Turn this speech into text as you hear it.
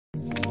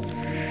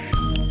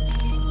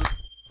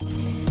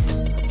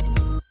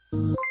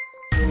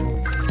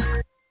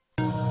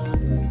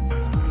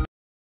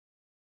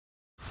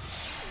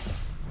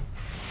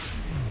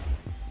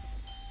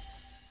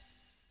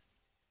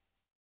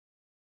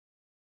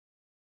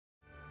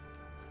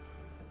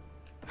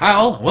Hi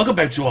all, welcome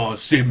back to our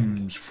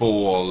Sims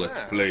 4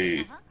 Let's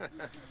Play.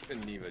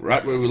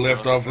 Right where we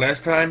left off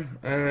last time.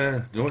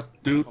 You know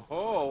what, dude?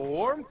 Oh,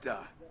 warmed.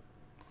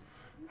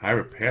 High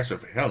repair, so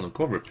for hell, no,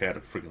 go repair the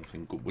freaking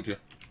thing, would you?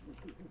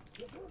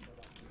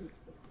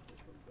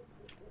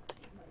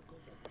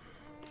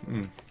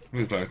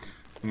 Looks like,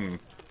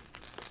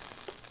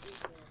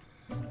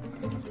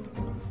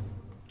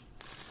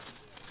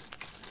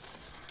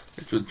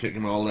 It shouldn't take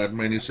him all that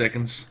many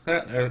seconds.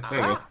 There you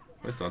go.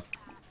 It's done.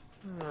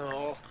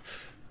 Oh.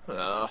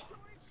 Oh.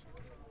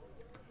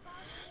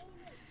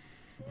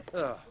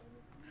 Oh.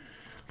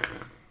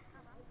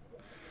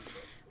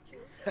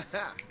 Of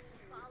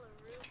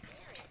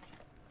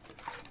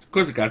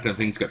course the goddamn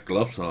thing's got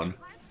gloves on.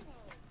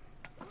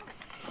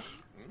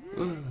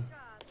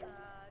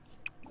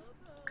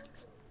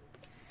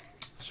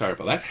 Sorry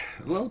about that.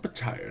 A little bit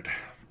tired.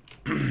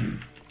 Vasky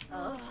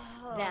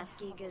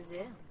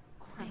gazoo.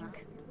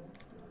 Quank.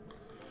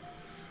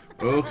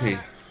 Okay.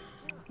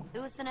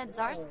 Usanad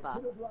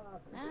Zarspa.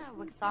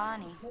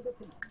 Wixani.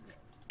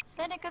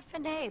 Fenica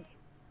Fenabe.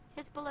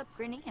 Hisbalip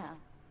Grinia.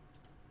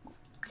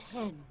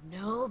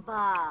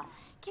 Tenoba.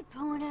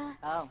 Kipona.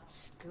 Oh.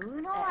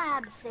 Schoonal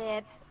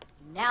Absip.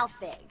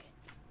 Nalfig.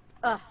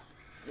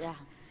 Yeah.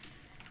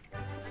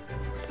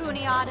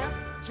 Funiata.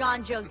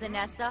 John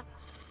Josanessa.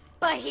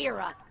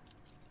 Bahira.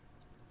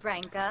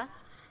 Branca.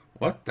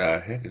 What the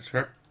heck is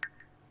her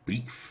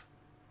beef?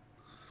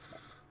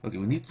 Okay,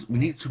 we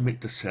need to make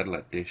the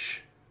satellite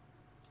dish.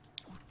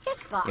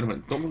 Hispa. Wait a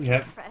minute, don't we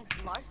have? Press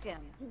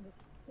Larkham.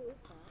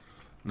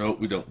 No,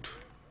 we don't.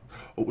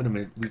 Oh, wait a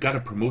minute, we got a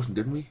promotion,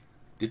 didn't we?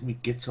 Didn't we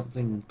get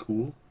something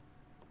cool?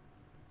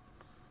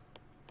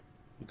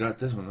 We got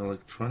this one,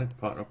 electronic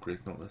part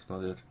upgrade. No, that's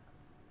not it.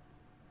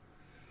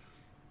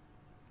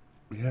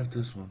 We have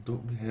this one.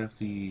 Don't we have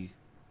the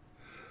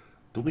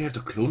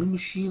cloning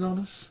machine on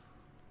us?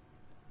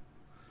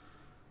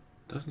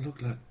 Doesn't look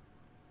like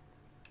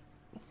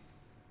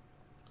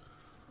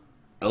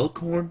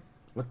Elkhorn?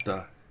 What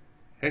the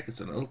heck is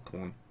an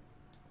Elkhorn?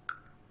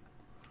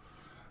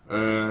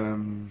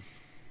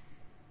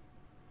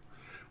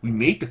 We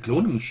made the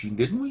cloning machine,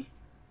 didn't we?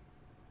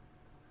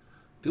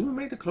 Did we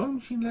make the cloning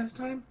machine last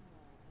time?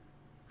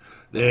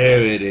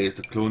 There it is,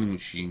 the cloning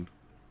machine.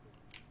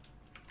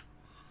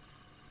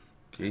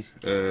 Okay,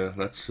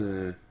 let's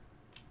I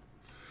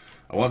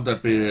want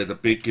that the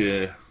big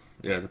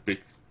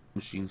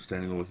machine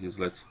standing over here,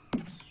 so let's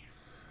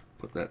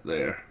put that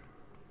there.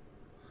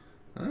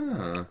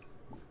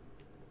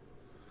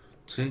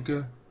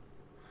 Tinker,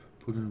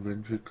 put in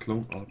inventory,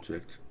 clone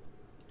object.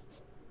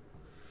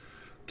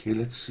 Okay,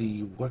 let's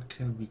see, what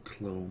can we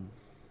clone?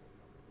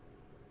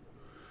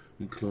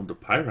 We can clone the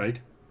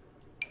pyrite.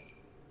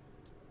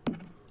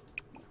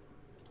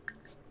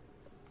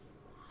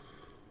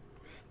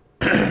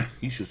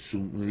 He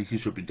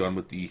should be done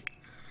with the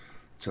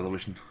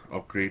television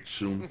upgrade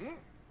soon.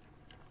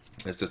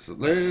 There's just a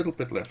little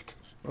bit left.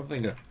 I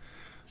think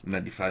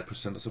 95% or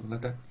something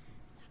like that.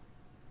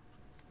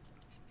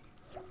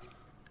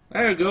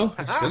 There we go.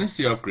 Let's finish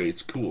the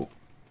upgrades. Cool.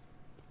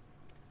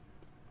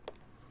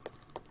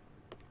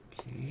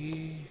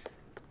 Okay.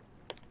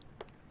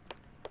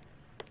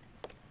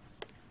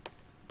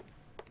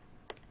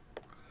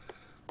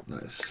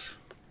 Nice.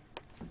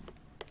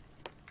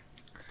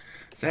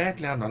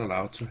 Sadly, I'm not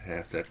allowed to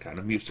have that kind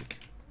of music.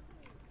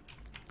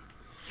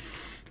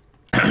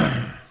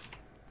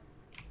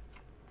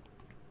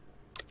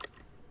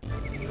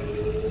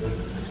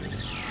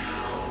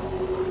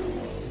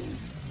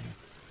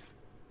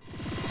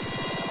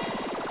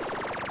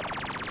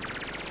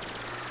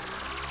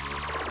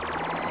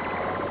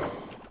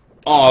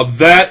 Oh,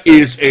 that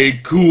is a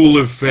cool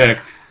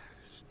effect.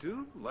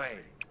 Stu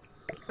Lane.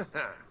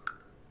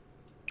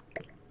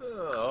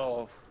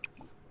 Oh.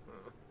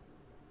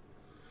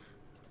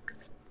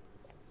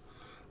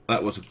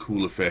 That was a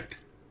cool effect.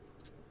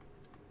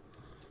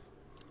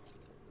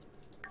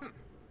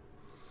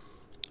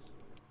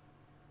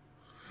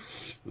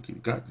 Okay,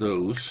 we got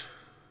those.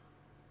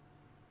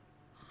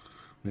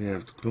 We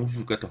have the clones,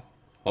 we've got the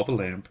hobble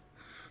lamp.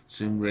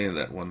 Same way in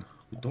that one.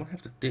 We don't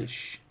have the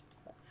dish.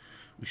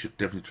 We should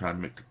definitely try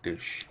and make the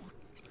dish.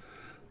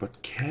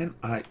 But can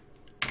I...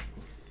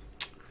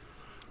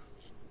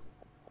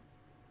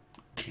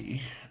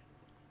 Okay.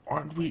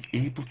 Aren't we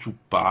able to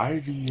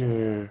buy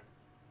the...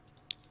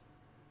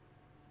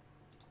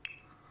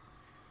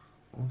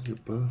 Only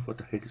above? What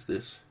the heck is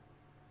this?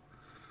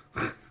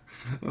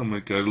 Oh my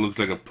god, it looks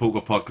like a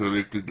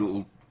post-apocalyptic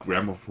little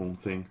gramophone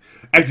thing.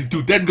 Actually,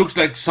 dude, that looks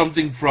like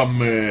something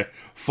from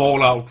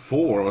Fallout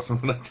 4 or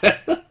something like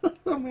that.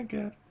 Oh my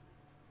god.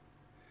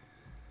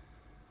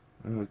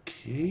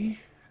 Okay.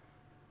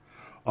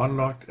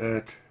 Unlocked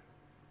at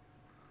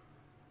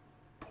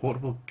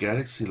Portable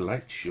Galaxy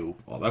Light Show.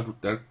 Oh,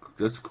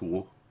 that's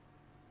cool.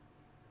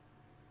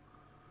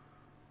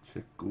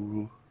 Check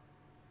Guru.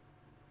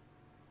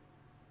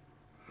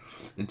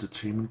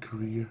 Entertainment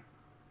career.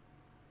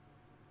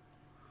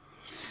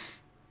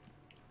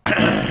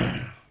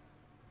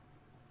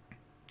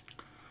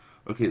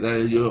 Okay,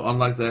 you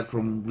unlock that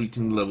from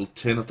reaching level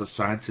 10 of the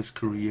scientist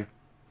career.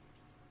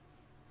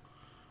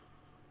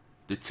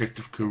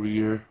 Detective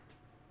career.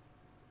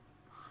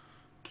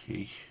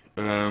 Okay.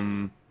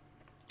 So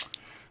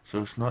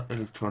it's not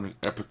electronic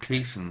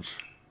applications.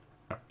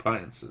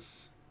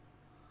 Appliances.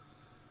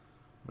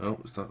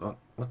 No, it's not.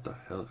 What the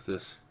hell is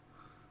this?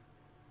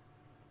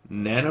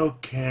 Nano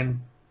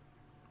can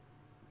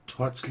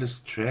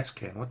touchless trash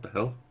can. What the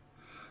hell?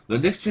 The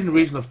next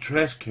generation of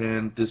trash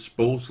can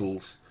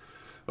disposals.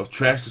 Of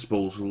trash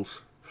disposals.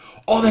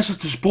 Oh, that's a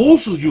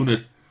disposal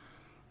unit.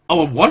 I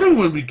was wondering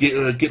when we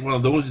get one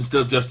of those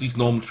instead of just these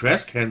normal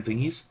trash can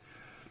thingies.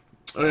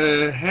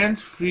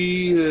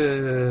 Hands-free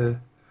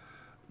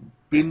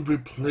been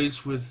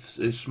replaced with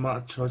a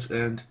smart touch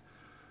and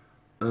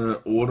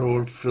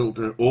odor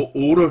filter.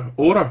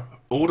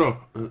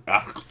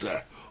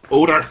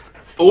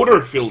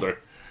 Odor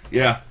filter.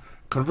 Yeah,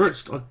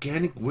 converts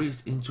organic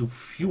waste into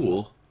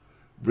fuel,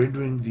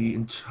 rendering the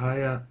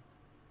entire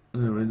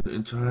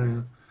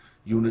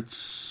unit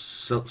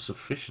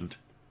self-sufficient.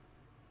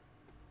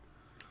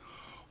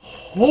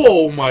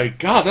 Oh my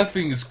god, that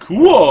thing is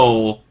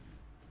cool!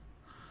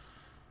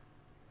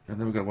 And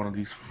then we got one of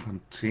these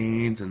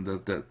fontaines and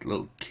that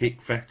little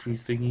cake factory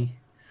thingy.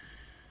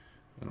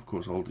 And of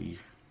course all the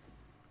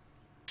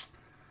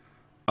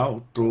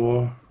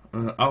outdoor,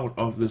 out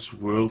of this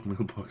world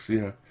mailbox.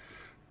 Yeah,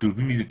 dude,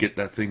 we need to get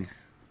that thing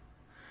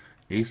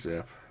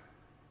ASAP.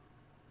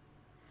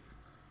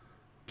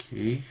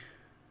 Okay.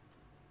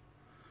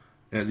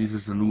 Yeah, these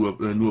is the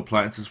new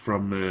appliances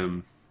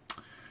from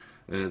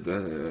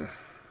the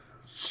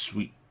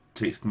Sweet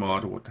Taste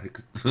mod, or what the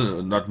heck?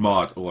 Not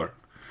mod, or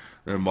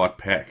mod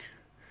pack.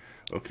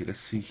 Okay, let's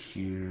see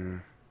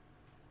here.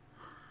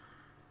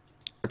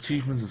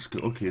 Achievements and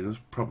skill. Okay, that's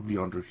probably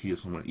under here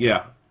somewhere.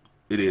 Yeah,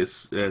 it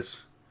is.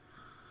 As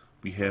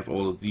we have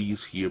all of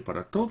these here, but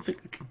I don't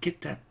think I can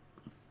get that.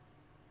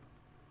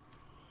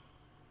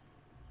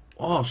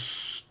 Oh,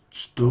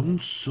 Stone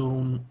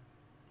Zone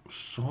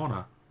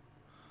Sauna.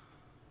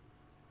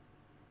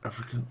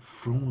 African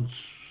Throne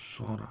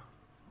Sauna.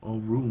 Oh,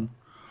 room.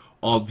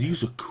 Oh,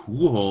 these are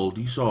cool.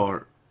 These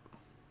are.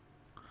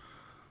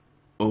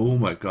 Oh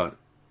my god.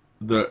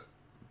 The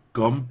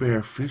Gum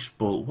Bear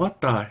Fishbowl. What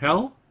the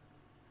hell?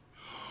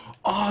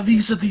 Oh,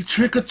 these are the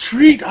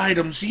trick-or-treat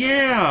items.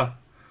 Yeah.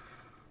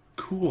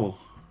 Cool.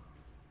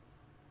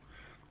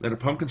 At a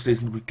pumpkin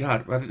station we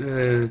got.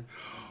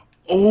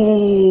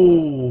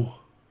 Oh.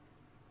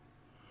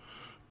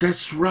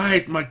 That's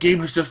right. My game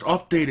has just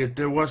updated.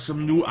 There was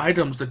some new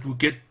items that you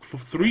get for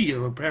free.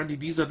 And apparently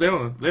these are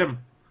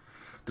them.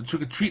 The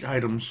trick-or-treat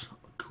items.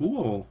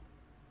 Cool.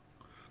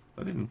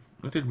 I didn't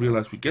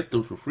realize we get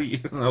those for free.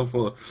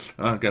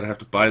 I gotta have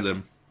to buy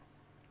them.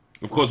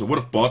 Of course, I would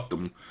have bought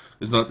them.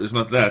 It's not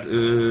that.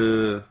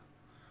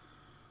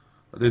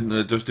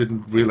 I just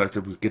didn't realize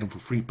that we get them for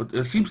free. But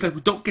it seems like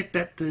we don't get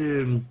that.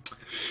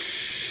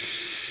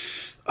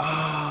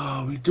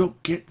 We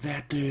don't get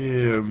that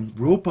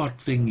robot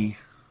thingy.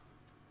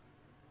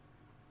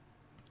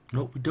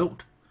 No, we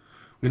don't.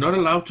 We're not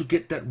allowed to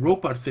get that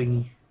robot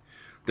thingy.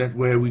 That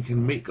where we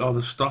can make all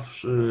the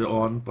stuff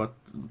on, but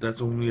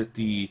that's only at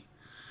the.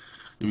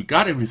 We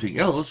got everything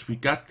else. We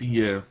got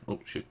the. Oh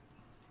shit.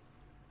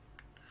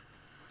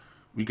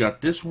 We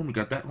got this one. We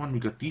got that one. We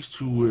got these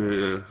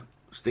two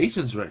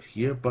stations right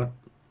here, but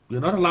we're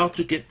not allowed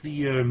to get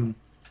the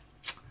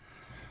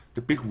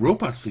big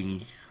robot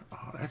thingy.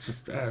 Oh,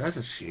 that's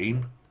a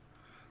shame.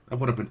 That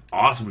would have been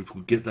awesome if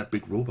we could get that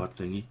big robot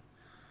thingy.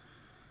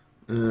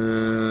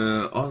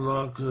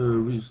 Unlock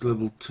reach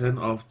level 10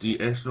 of the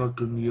astronaut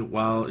career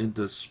while in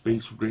the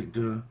Space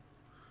Rangers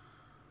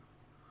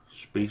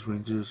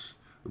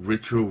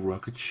retro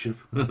rocket ship.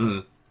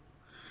 We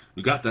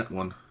got that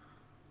one.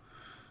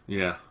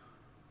 Yeah.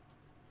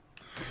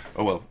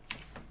 Oh well.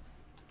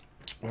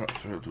 Without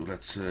further ado,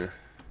 let's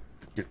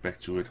get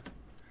back to it.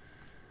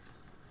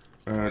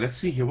 Let's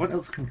see here. What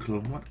else can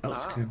clone? What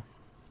else can?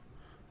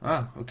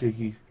 Ah, okay.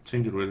 He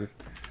tinkered with it.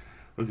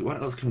 Okay,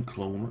 what else can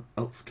clone? What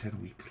else can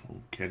we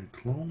clone? Can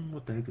clone?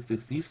 What the heck is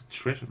this? These are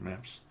treasure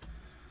maps.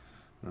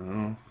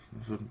 Oh, I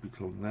shouldn't be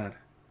cloning that.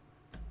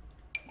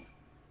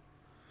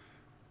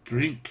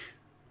 Drink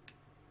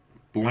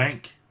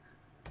blank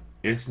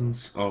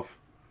essence of.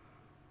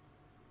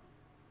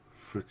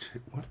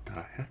 What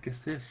the heck is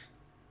this?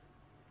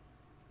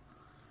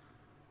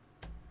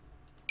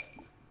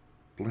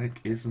 Blank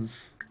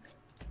essence.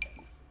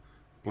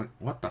 Blank.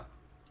 What the?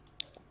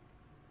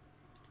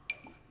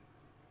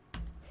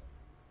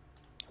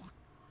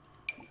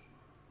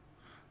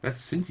 That's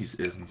Cindy's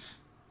essence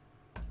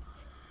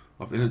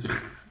of energy.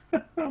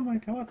 Oh my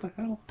god, what the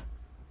hell?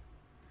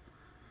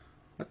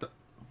 What the?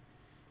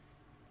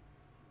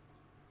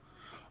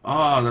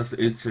 Ah, that's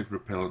the insect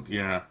repellent,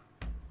 yeah.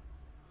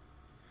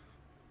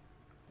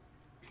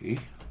 Okay.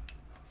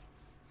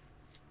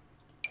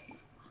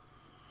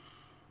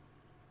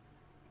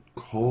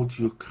 Called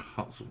your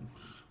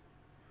cousins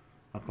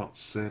about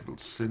settled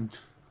scent.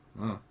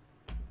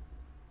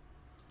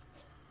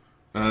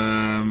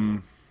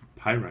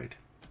 Pyrite.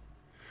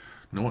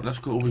 You know what? Let's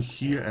go over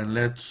here and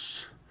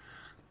let's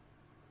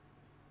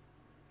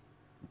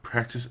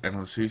practice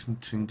analyzation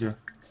tinker.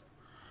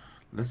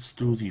 Let's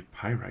do the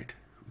pyrite.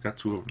 We got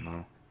 2 of them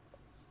now.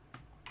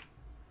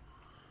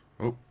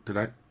 Oh, did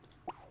I?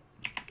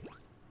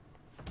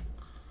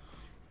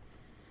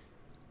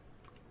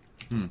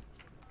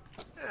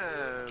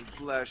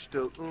 Flash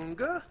to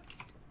Unga.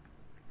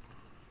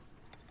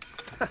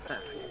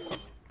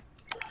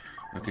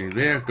 Okay,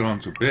 they're gone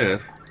to bed.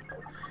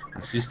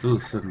 And she's still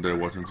sitting there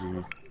watching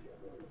TV.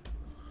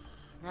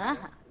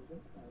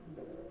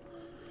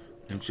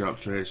 Empty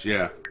out trash,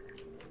 yeah.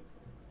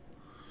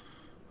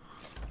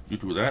 You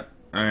do that,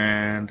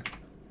 and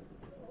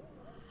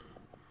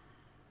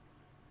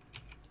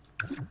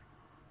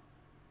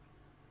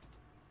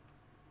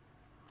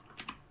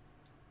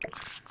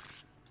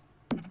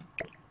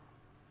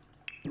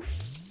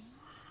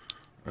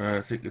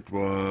I think it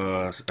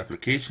was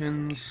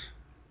applications.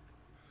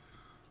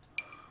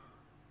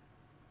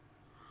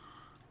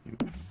 You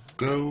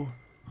go.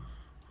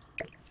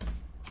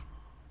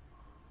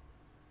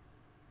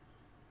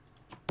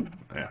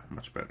 Yeah,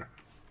 much better.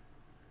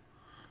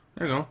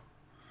 There you go.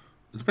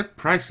 It's a bit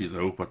pricey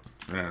though, but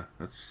yeah,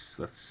 that's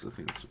I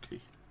think that's okay.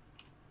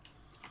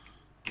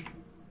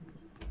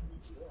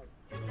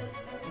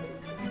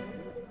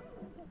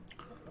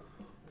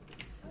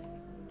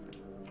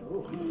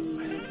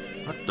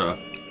 What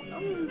the?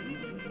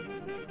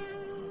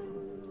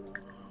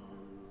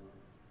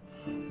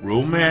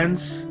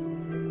 Romance?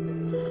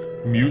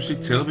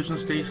 Music television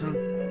station?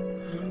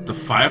 The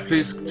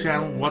Fireplace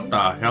channel? What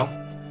the hell?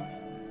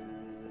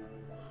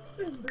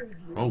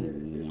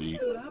 Holy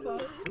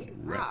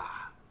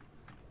crap.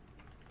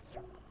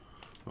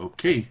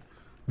 Okay.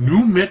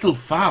 New metal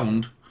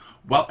found.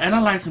 While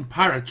analyzing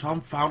pirate,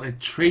 Tom found a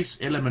trace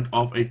element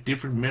of a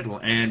different metal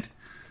and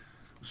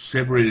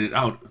separated it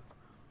out.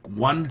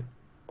 1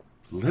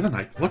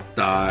 leadenite. What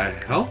the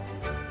hell?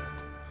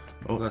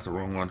 Oh, that's the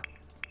wrong one.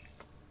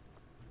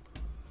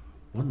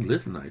 1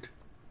 leadenite.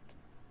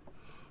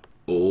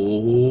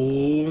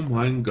 Oh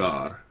my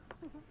god.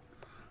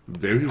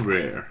 Very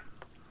rare.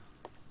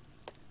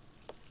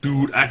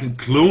 Dude, I can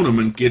clone them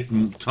and get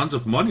tons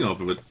of money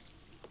off of it.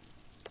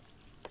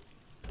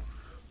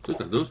 Look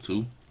at those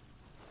 2.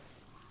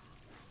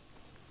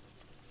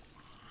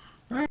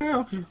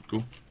 Okay,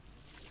 cool.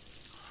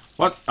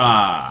 What?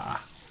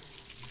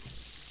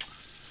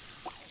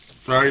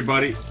 Sorry,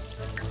 buddy.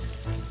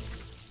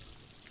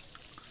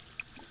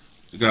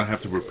 You're gonna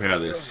have to repair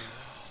this.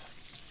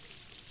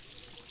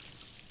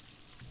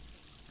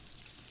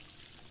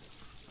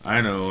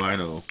 I know, I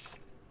know.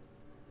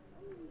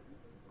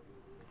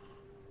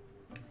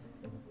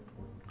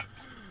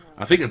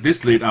 I think at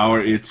this late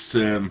hour, it's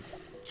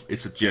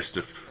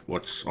suggestive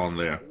what's on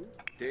there.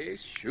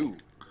 This shoe.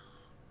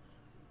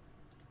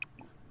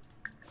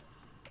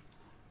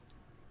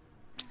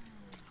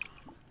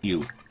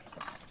 You.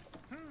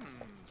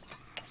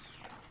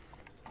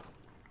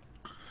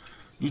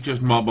 You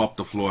just mop up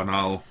the floor and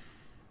I'll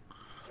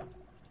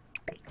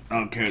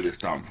carry this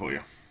down for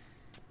you.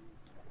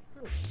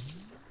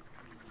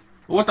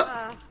 What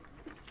the?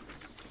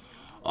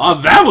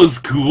 Oh, that was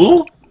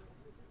cool!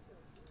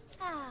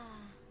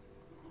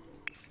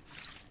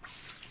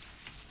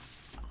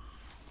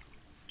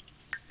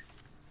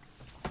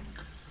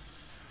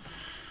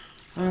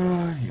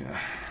 Yeah.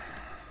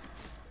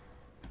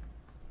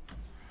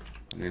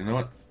 Okay, you know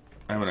what?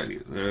 I have an idea.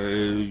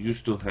 You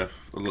still have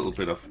a little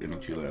bit of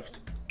energy left.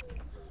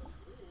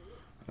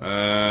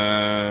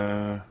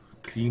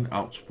 Clean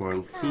out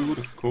spoiled food,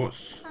 of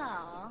course.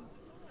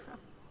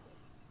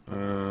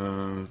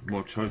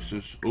 More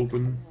choices.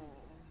 Open.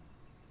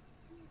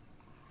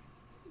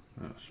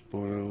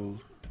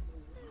 Spoiled.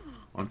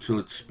 Until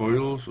it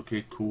spoils.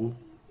 Okay, cool.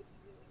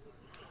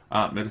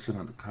 Medicine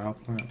on the cow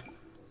plant.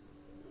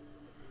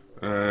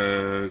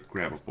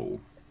 Grab a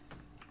bowl.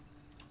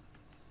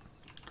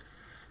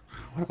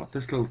 What about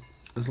this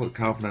little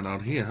cow plant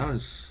out here? How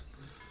is...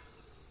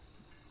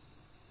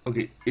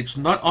 Okay, it's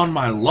not on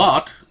my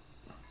lot.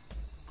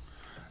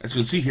 As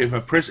you can see here, if I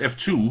press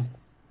F2,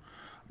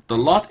 the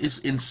lot is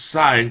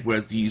inside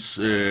where these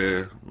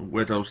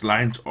where those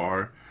lines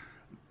are.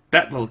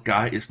 That little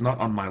guy is not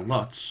on my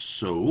lot.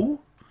 So,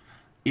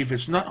 if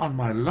it's not on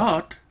my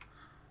lot,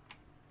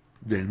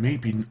 then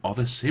maybe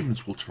other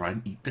Sims will try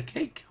and eat the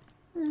cake.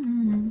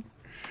 Oh,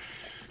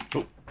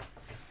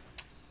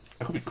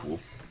 that could be cool.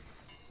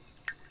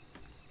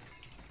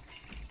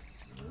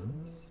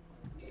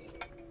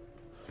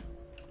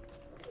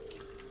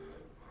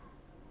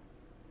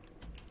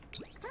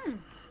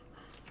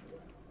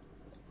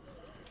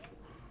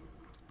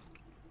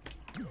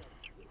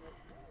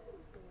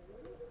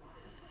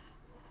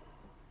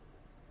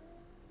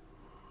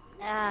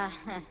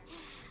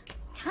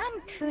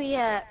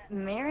 Kankuya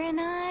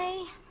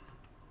Marinai?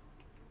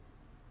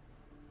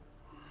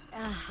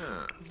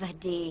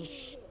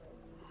 Vadish.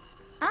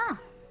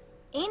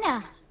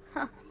 Ina.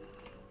 Huh.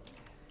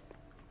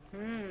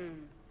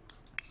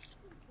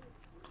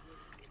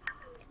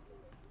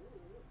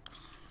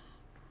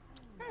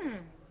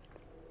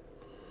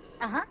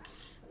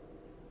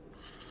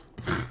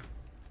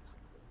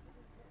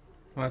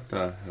 What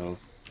the hell?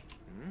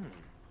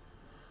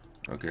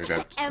 Okay, I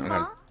got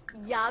Emma,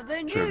 turn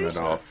Yabanusha,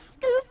 that off.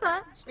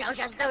 Scoofa,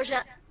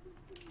 Snosha.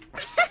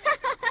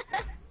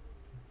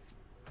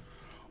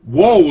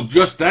 Whoa!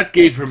 Just that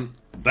gave him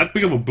that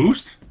big of a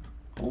boost.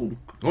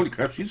 Holy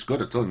crap! She's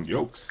good at telling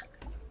jokes.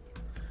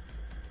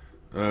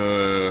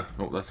 No,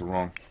 that's the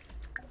wrong.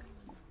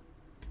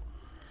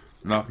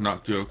 Knock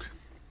knock joke.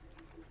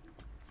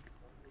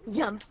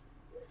 Yum.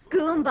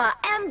 Goomba,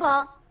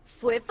 Emba,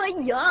 Fwiffa,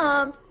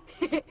 yum.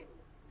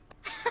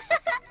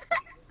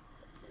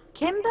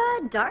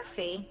 Kimba,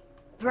 Darfy,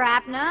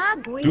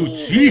 Brapna, Gwee. Dude,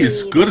 she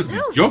is good at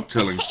the joke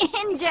telling.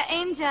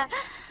 Inja.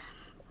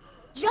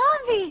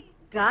 Javi,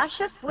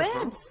 Gasha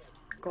Fwibs,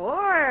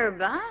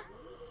 Gorb, huh?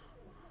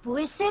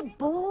 Bwisset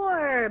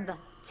Borb,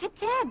 Tip,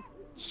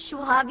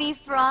 Schwabi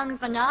Frong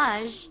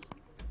Vanage.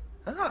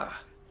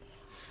 Ah.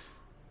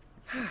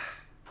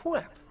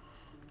 Pwep.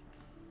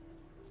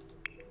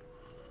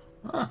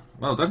 Ah,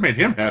 well, that made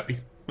him happy.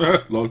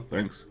 Lord,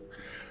 thanks.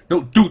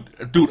 No, dude,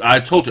 I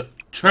told you,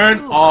 turn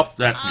off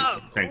that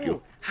music. Thank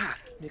you. Ha.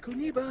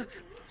 Nikoniba.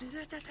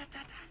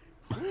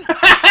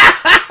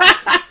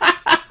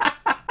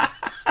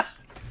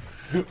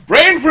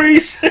 Brain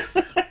freeze!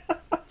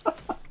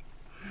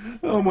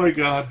 Oh my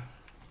god.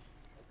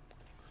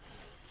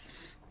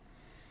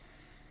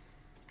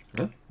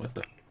 Huh? What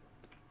the?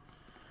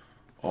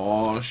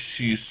 Oh,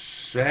 she's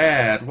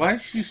sad. Why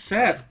is she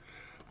sad?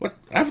 What?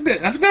 I've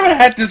never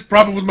had this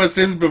problem with my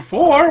Sims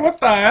before. What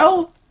the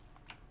hell?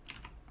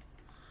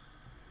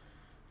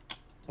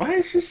 Why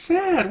is she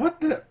sad?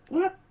 What?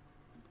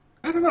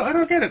 I don't know. I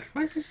don't get it.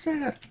 Why is she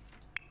sad?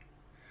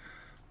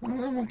 Oh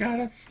my god,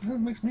 that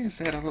makes me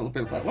sad a little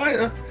bit.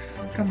 Why?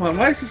 Come on,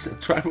 why is she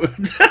sad? Try a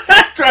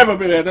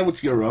bit. That would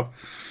cheer her up.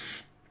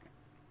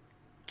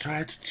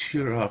 Try to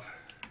cheer up.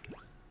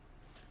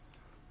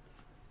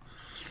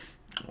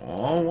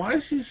 Oh, why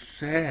is she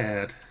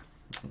sad?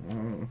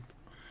 Oh,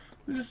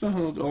 just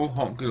all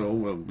honking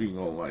over, being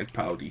all like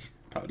pouty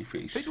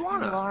face.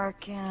 Pedwana.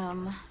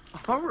 Larkham.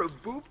 Horror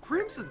boop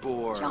crimson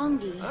board.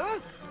 Jongi. Huh?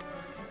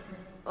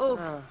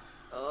 Oh.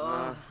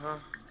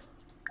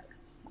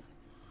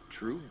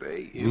 True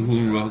Bay.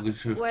 Woohoo, rocket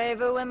ship.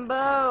 Wavo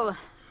Wimbo.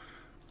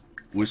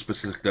 Whisper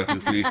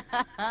seductively.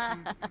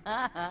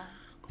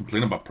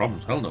 Complain about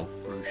problems? Hell no.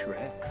 Bruce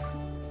Rex.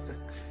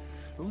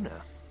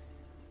 Una.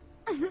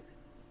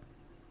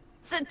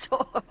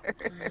 Sator.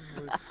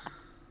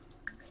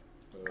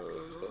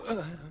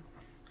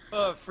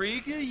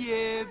 Freaky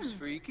yibs.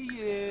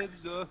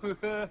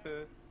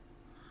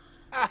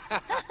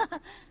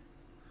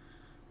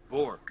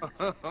 Boar.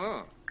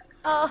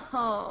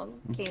 Oh.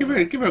 Give her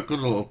a good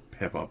little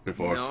pep up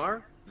before,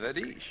 Nar.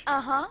 Vedish.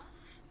 Uh-huh.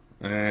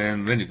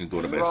 and then you can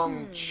go to bed.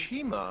 From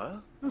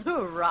Chima.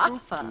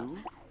 Lurafa. To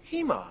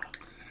Hema.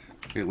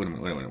 Okay, wait a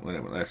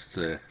minute. Let's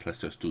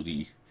just do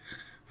the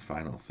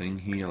final thing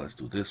here. Let's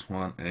do this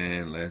one,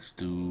 and let's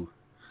do.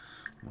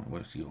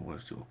 Where's the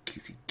old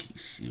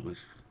kissy? Where's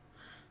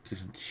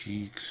kissing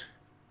cheeks?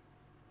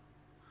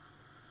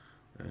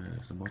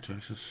 Some more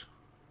choices.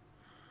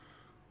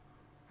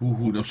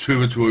 Woohoo,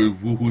 observatory,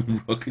 woohoo,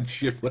 and rocket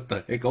ship. What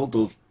the heck? All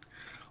those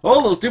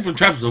different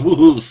types of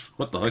woohoos.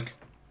 What the heck?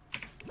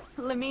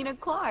 Lamina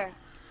Quar.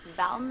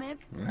 Valmip.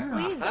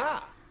 Please.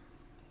 Ah.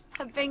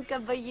 Habinka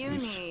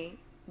Bayuni.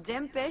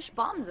 Dimpish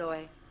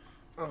Bombzoy.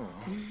 Oh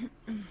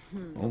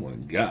my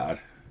god.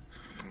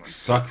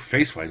 Suck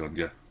face white on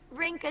ya.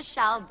 Rinka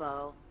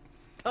Shalbo.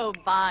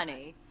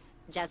 Spobani.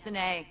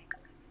 Jessene.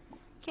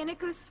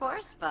 Kinniku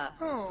Sworspa.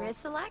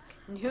 Briselek.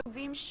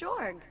 Nubim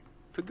Shorg.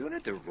 Paguna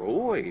de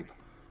Roy.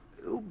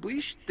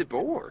 Ublish de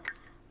Borg.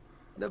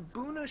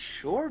 Nabuna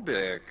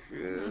Shorbek.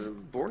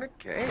 Borna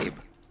Cabe.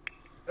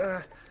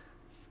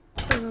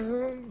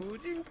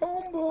 Boojing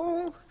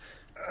Pombo.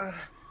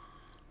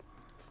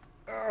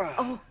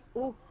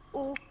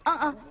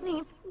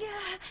 Neep.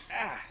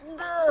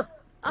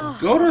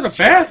 Go to the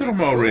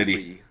bathroom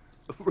already.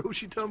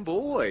 Roshitum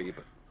boy.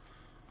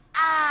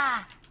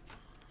 Ah.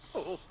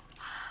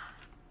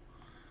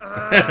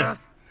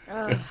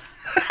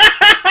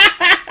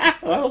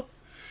 Well,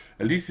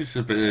 at least she's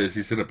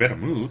in a better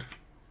mood.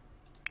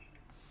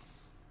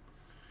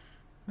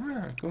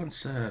 Go and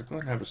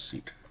have a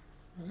seat.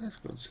 Let's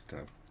go and sit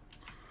down.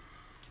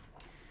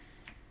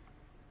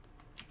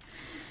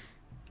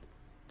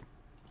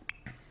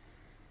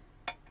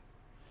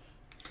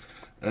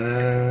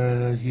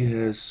 He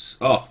has.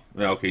 Oh,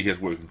 yeah, okay. He has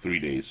work in 3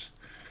 days.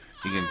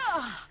 He can.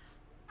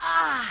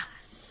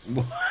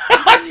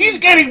 She's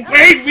getting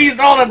brain fees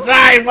all the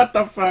time. What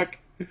the fuck?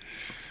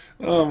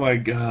 Oh my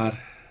god.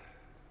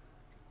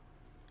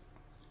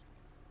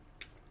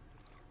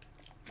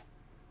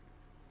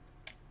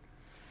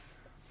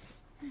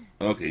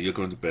 Okay, you're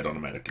going to bed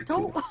automatically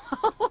too.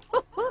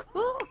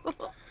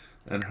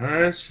 And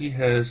her, she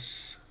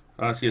has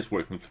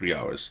work in 3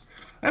 hours.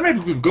 And maybe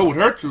we can go with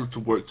her to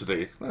work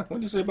today. What do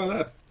you say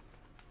about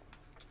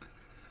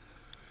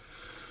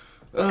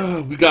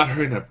that? We got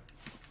her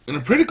in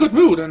a pretty good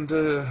mood, and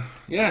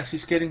yeah,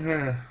 she's getting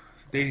her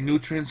daily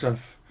nutrients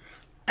of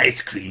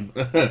ice cream.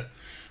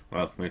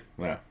 Well,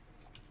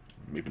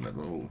 maybe not.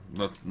 Oh,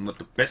 not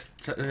the best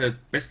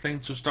thing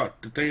to start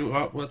the day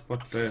out with,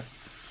 but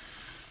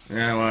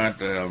yeah,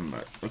 what?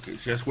 Okay,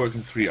 she's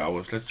working 3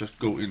 hours. Let's just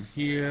go in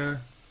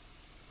here.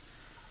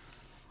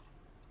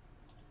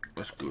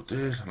 Let's go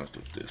this and let's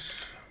do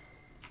this.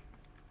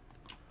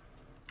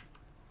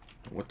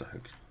 What the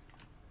heck?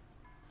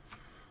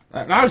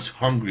 Now he's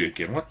hungry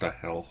again. What the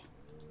hell?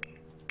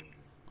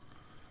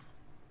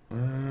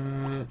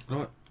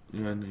 What?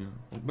 Yeah,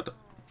 what the?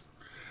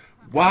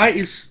 Why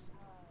is?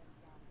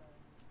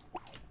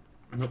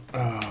 No,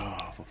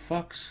 for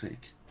fuck's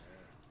sake!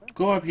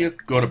 Go up here.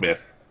 Go to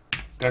bed.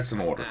 That's an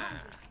order.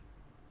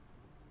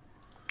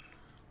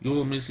 You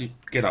little missy,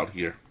 get out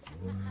here.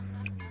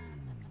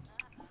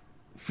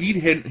 Feed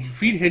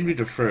Henry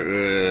the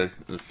third.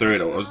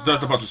 I was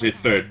just about to say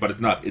third, but it's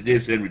not. It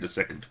is Henry the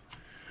second.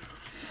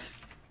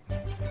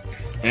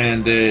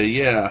 And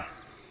yeah.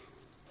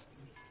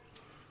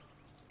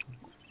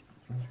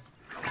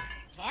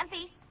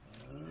 Champy.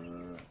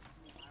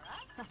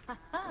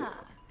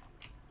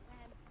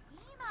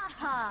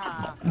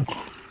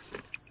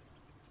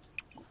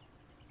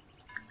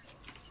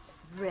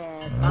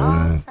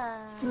 Revolta.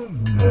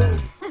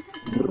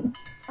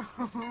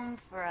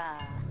 Umbra.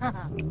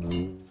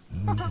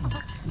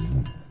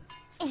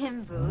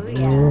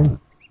 Imbuya.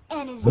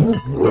 And is it?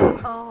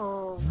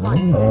 Oh, what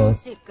a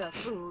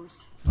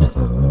sickafoos.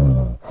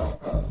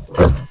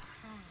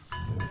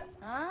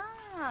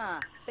 Ah,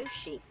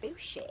 bushy,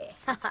 bushy.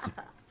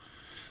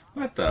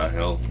 What the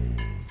hell?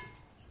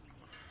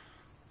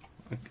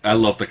 I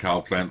love the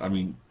cow plant. I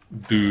mean,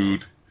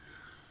 dude.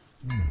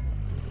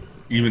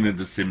 Even in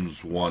The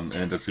Sims 1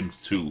 and The Sims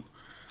 2,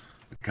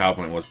 the cow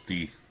plant was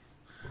the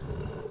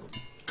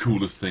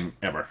coolest thing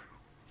ever.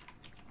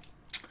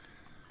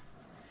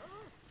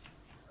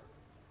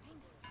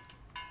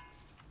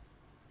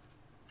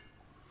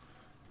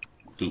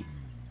 Dude.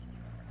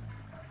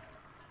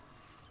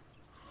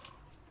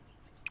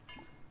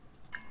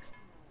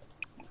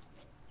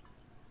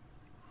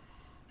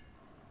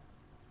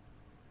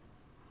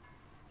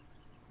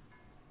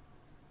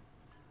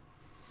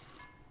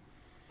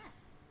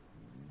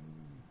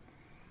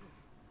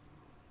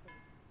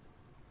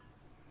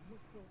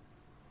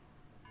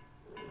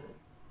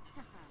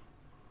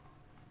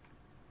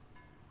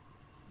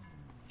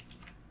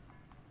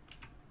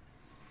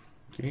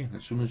 Okay,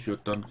 as soon as you're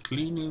done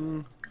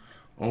cleaning,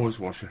 always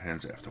wash your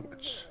hands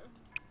afterwards.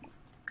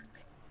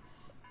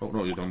 Oh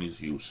no, you don't need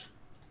to use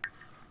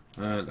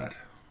that.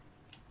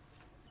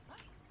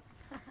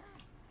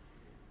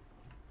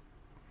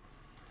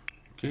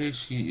 Okay,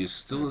 she is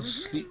still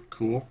asleep,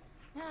 cool.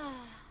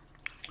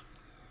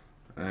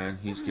 And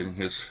he's getting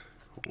his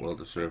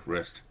well-deserved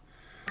rest.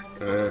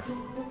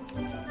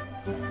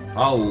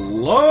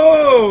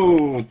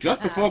 Hello!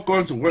 Just before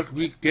going to work,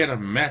 we get a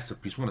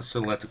masterpiece. We want to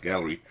sell that to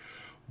gallery.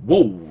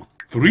 Whoa,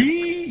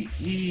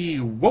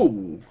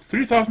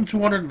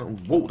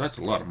 3,200. Whoa, that's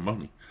a lot of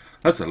money.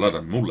 That's a lot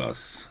of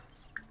mullahs.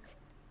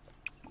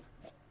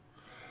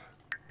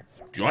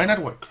 Join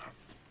at work.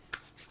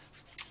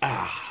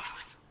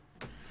 Ah.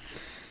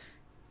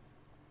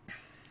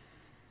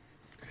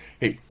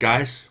 Hey,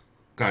 guys,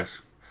 I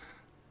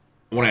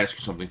want to ask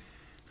you something.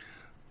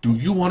 Do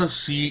you want to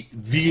see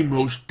the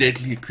most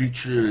deadly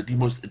creature, the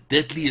most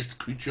deadliest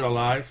creature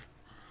alive?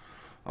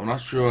 I'm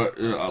not sure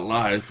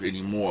alive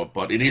anymore,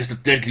 but it is the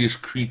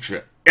deadliest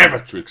creature ever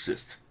to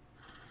exist.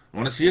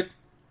 Want to see it?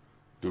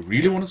 Do you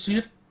really want to see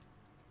it?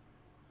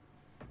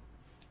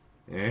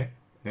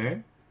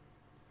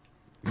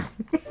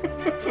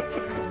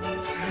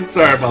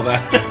 Sorry about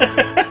that.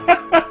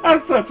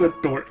 I'm such a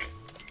dork.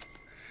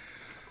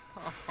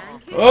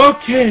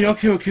 Okay.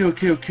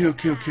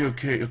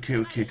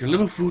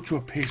 Deliver food to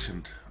a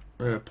patient.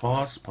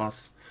 Pause.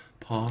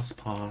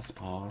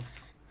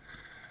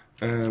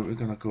 We're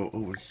gonna go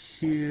over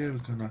here. We're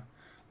gonna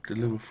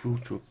deliver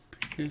food to a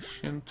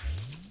patient.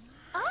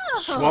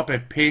 Swap a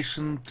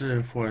patient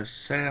for a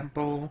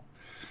sample.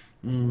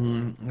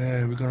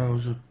 We're gonna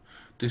also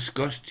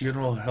discuss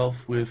general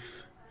health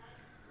with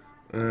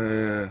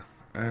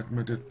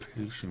admitted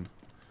patient.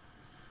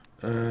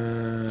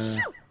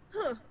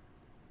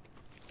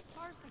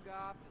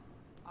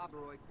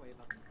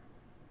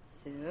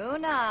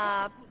 Soon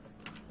up.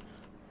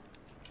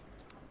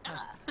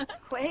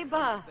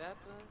 Queba.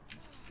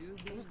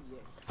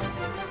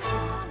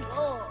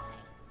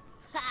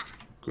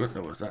 Good,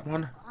 that was that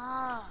one.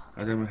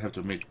 And then we have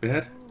to make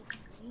bed.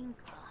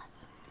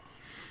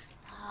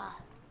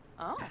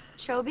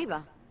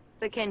 Chobiba.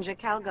 Bakenja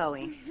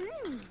Kalgoe.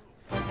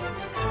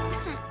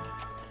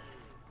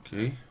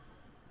 Okay.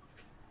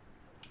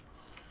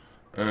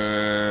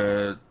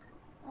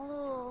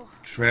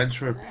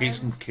 Transfer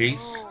patient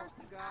case.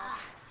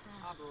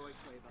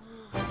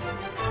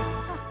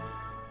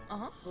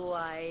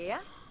 Why?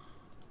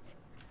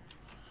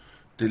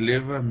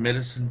 Deliver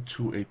medicine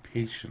to a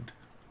patient.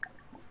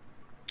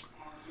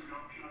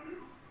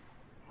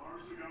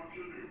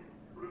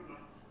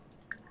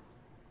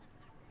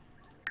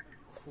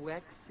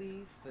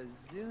 Quexi,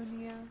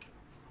 Fazunia,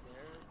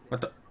 What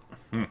the?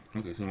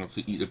 Okay, so he wants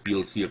to eat a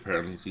BLT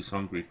apparently. He's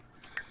hungry.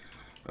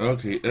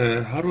 Okay,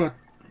 how do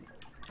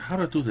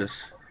I do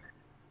this?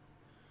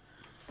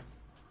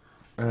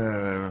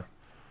 Ah,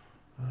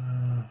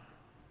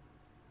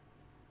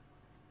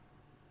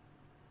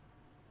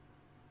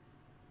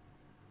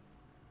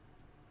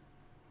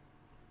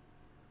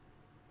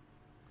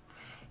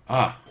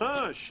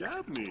 Ah,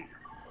 Shabney.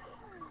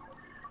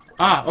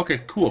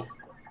 okay, cool.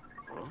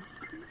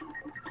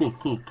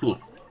 Cool.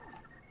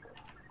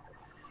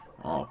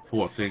 Oh,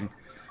 poor thing.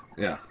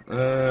 Yeah,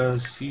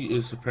 she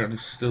is apparently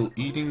still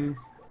eating.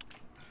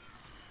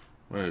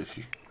 Where is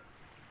she?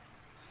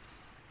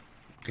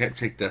 Can't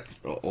take that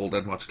all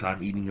that much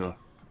time eating your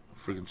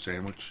friggin'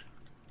 sandwich.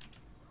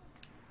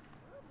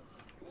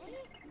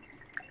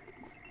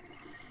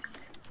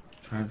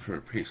 Transfer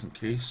a patient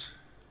case.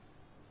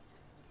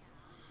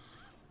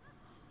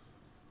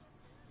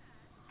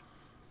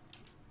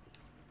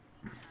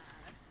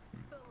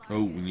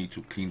 Oh, we need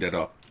to clean that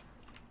up.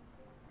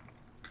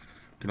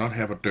 Cannot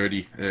have a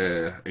dirty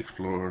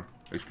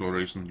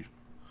exploration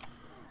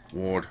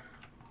ward.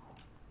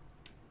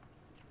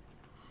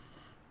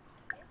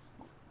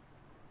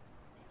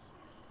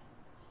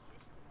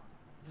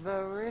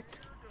 Varik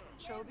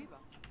Chobiba.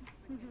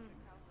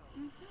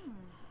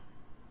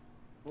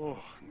 Oh,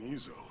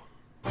 Nizo.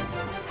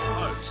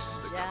 Gosh,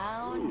 sick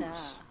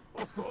Jauna.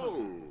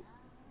 Oh,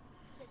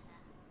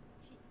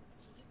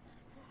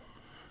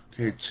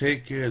 Okay,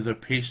 take the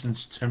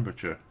patient's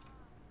temperature.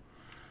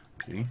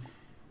 Okay.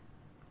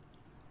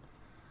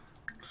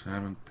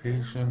 Examine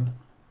patient.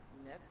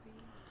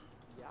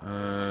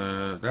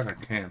 That I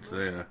can't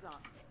there.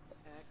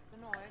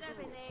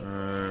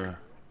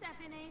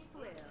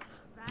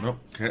 Nope,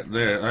 can't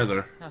there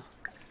either.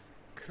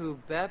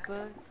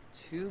 Kubepa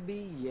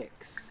Tubi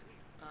Yix.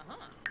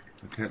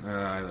 I can't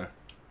there either.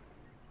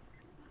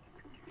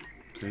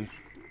 Okay.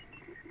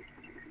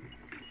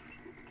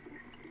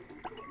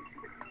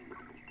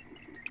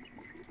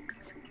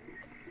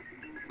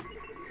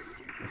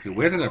 Okay,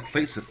 where did I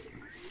place it?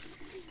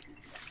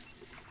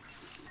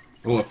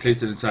 Oh, I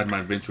placed it inside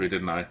my inventory,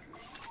 didn't I?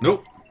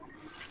 Nope.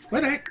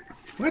 Where the heck?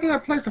 Where did I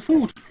place the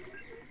food?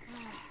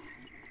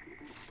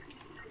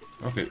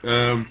 Okay,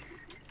 we're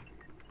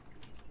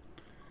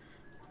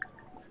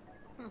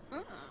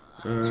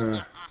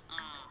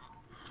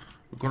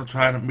gonna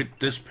try and admit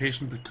this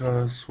patient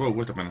because... Whoa,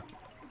 wait a minute.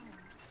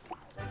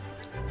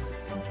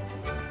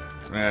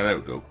 Yeah, there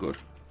we go, good.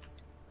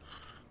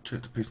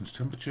 Check the patient's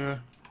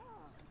temperature.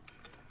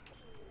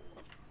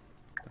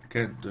 I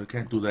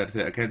can't do that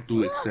here. I can't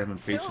do examine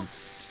patient.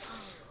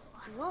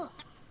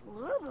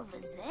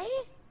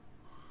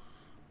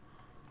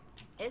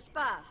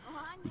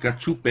 We got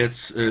 2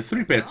 beds,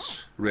 3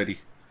 beds ready.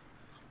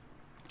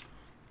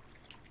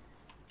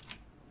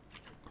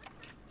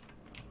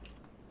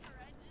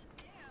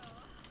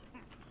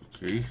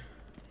 Okay.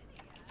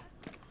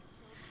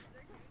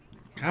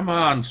 Come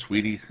on,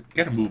 sweetie.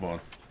 Get a move on.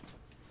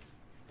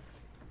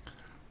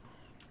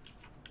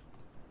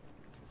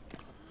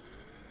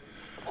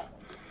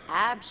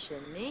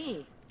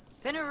 Abshani.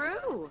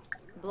 Pinaroo.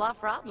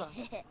 Bluff Rabla.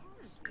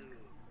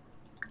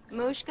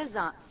 Mushka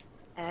Zants.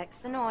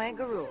 Exanoy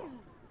Garul.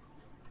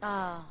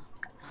 Ah.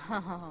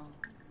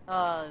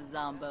 Oh,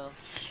 Zombo.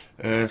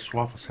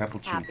 Swap a sample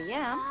 2. Happy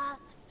Am.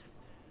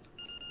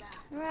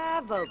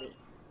 Ravobi.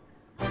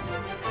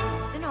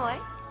 Exanoy.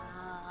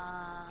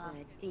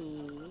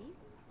 Di.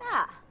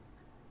 Ah.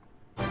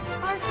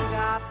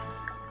 Arsagop.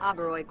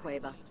 Aberoy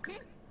Queba.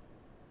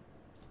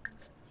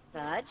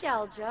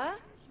 Fajelja.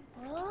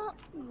 Oh.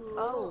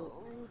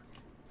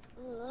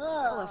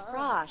 Oh, a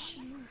frosh.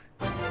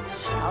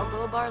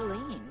 Shalgo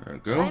Barleen. There we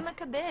go. Shaima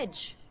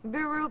Kabij.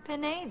 Biru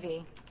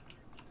Pinavi.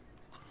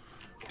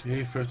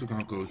 Okay, first we're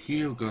gonna go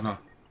here. We're gonna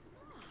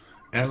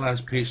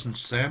analyze patient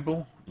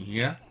sample.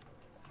 Yeah.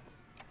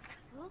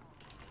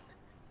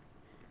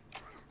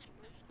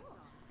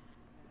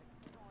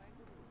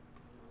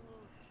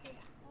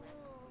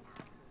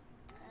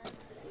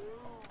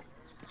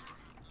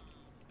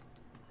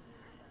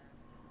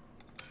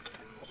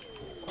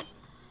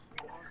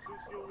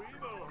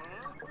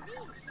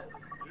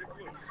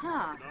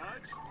 Huh.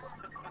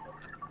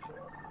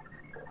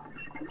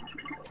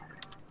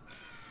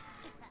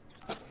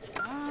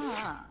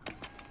 Ah.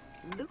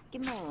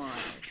 Lukimore.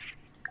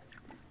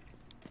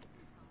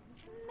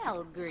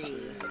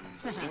 Melgree.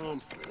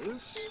 Something.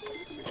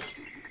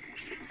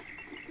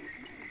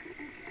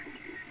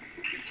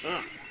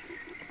 Ah.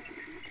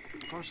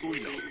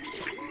 Parcelino.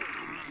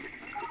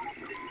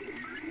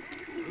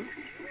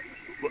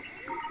 What?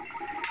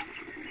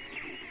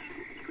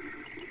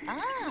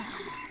 Ah.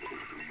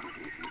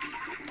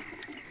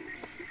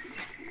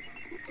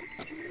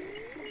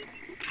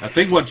 I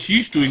think what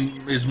she's doing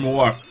is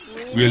more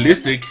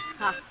realistic.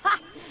 Ha ha.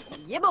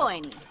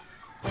 Yiboini.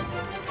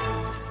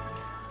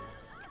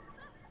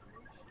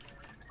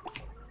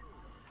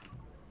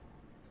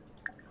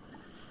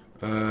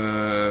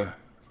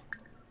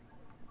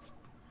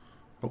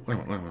 Oh, wait a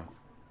minute.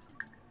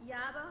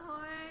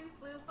 Yabahorn,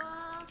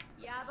 Floofal,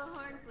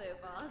 Yabahorn,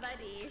 Floofal,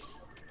 Vadish.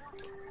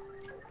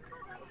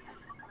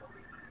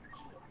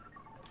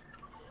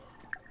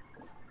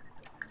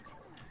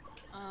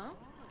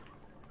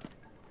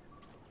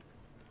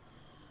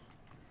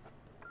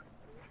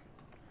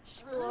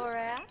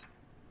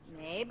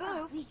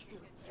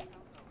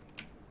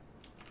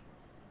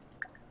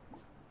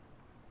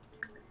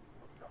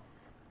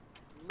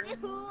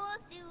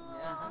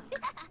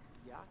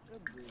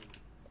 Yakaboo.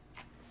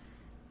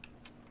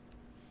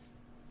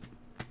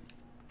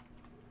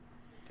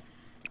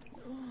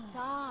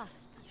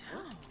 Tosp.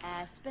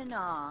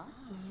 Aspinall.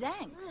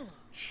 Zanks.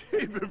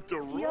 Jabif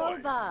DeRoy.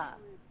 Yoba.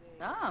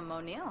 Ah,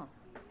 Monil.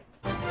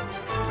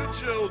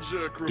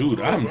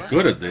 Dude, I'm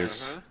good at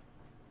this.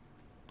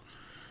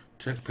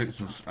 Check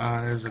patient's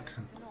eyes.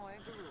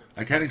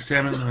 I can't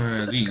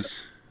examine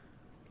these.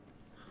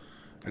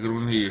 I can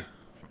only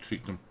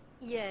treat them.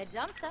 Yeah,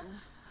 Dumpsa.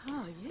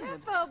 Oh,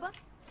 yes. Boba.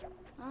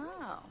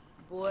 Oh,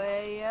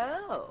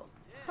 boyo.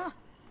 Huh.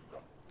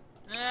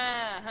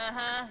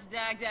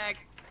 Dag, dag.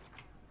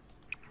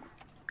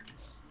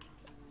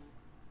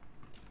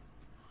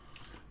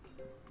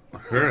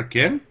 Her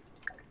again?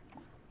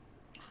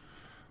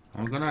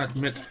 I'm gonna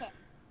admit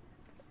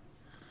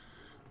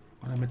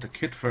the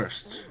kid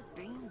first.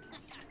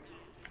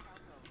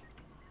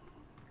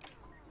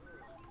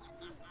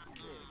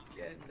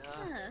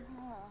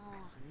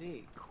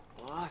 Ni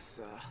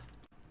kwasa.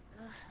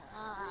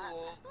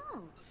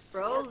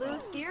 Bro,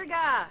 loose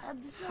Girga.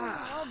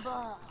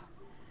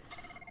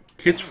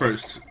 Kids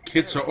first.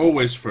 Kids are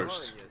always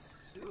first.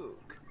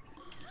 Yasuk.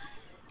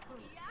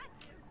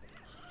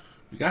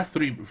 We got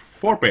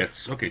 4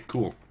 beds. Okay,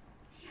 cool.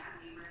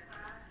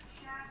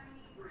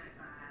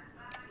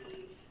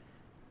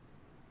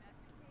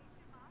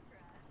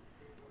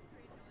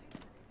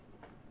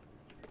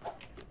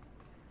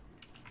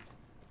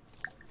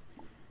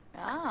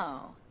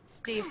 Oh,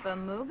 Stifa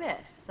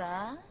Mubis,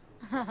 huh?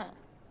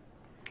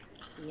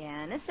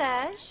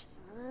 Yanasaj.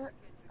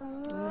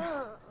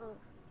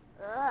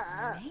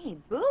 Hey,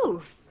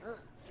 boof.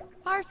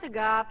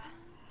 Parsagop.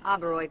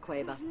 Abaroy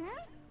Queba.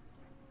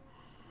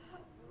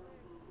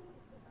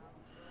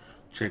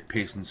 Check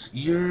patient's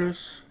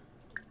ears.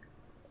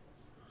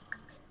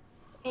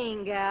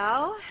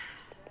 Ingo.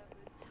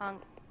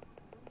 Tongue.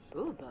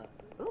 Uba.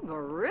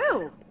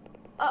 Ubaroo.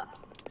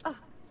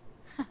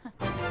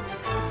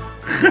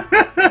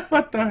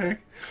 What the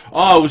heck?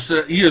 Oh, it was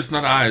ears,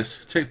 not eyes.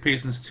 Check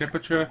patient's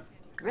temperature.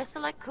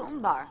 Risala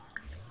Kumbar.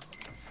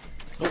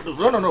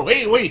 Oh, no.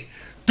 Hey, wait.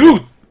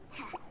 Dude!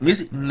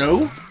 Missy,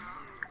 no?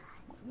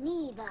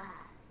 Neva.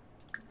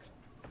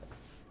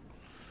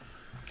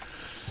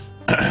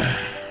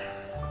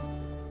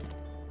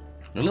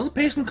 The little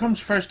patient comes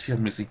first here,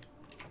 Missy.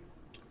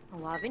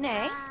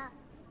 Wavine.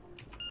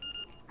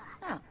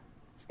 Oh,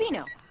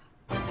 Spino.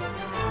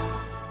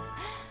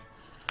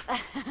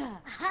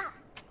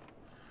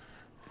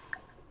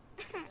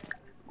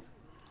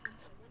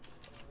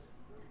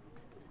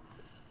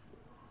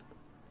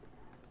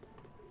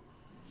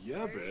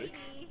 Yebek.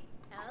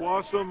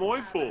 Kwasa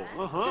Moiful.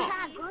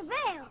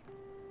 Gorbeo.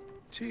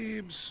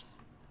 Teebs.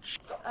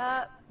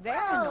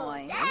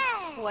 Veranoy.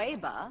 dang.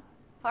 Queba.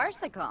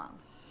 Parsakong.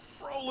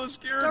 Frolis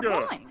Girga.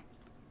 Darboing.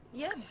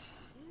 Yibs.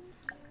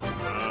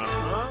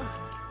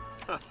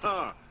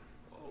 Haha.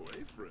 Oh,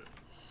 Afrit.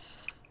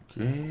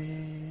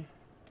 Okay.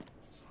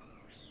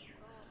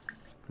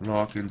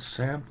 Log in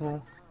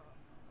sample.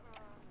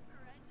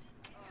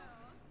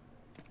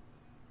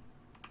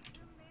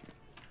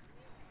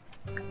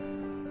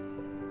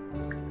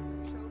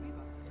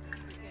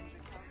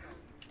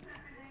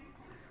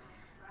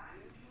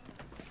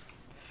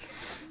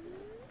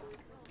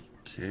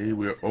 Okay,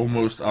 we're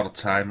almost out of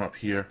time up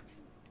here.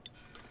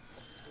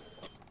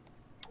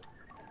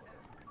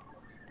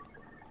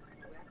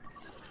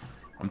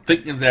 I'm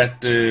thinking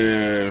that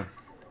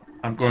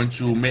I'm going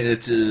to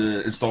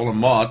install a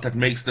mod that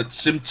makes the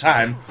sim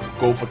time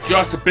go for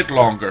just a bit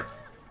longer.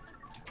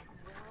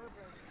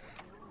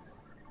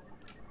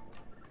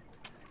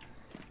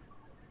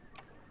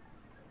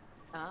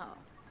 Oh.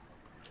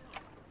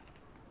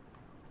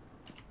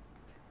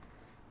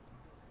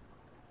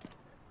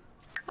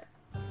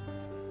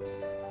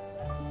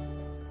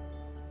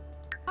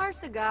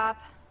 Parsagop.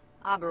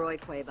 Abaroy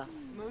Queba.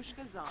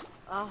 Mushkazan.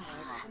 Oh.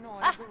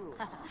 Sonoy Baru.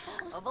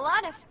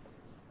 Ovaladif.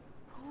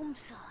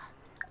 Humsa.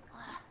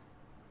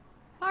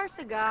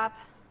 Parsagop.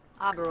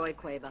 Abaroy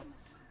Queba.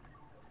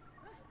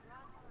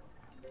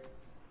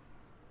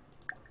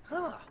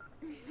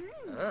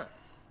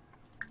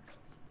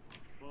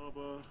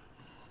 Baba.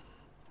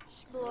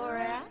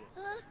 Splora.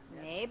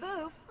 Nay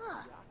boof.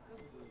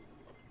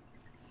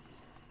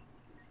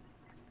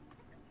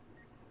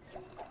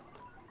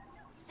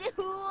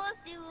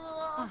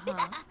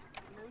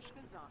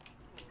 Mushkazan.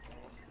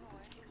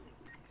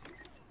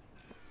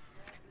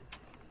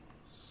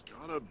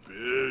 Scotta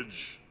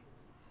Bidge.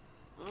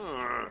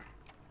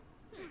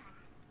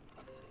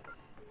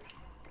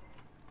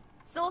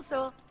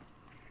 Sol.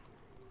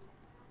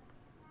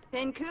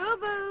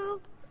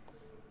 Pinkubu.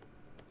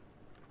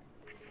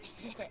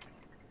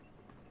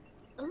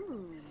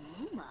 Ooh,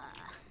 Muma.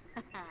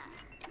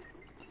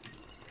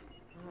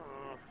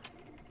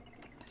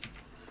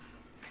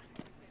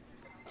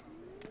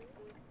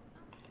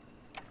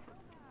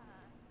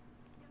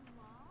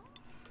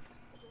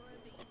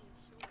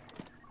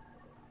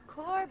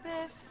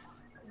 Corbiff.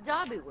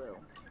 Dobby-woo.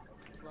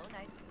 Slow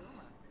night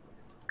skooma.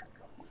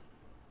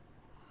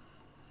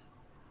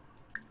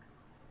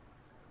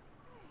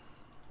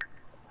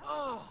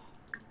 Oh.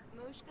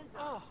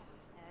 Mushkazan.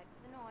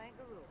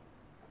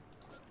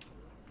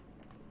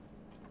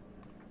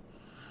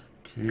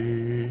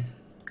 Okay.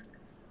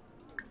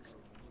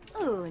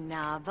 Ooh,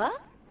 Nava.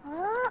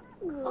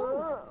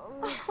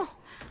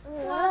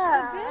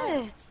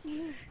 What's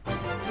this?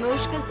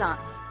 Mushka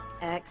Zants.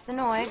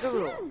 Exanoi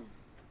Garul.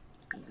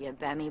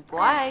 Yabemi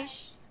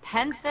Boish.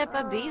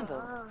 Penthepa Bivu.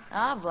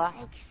 Avla.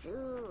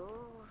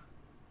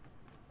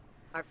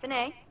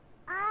 Arfane.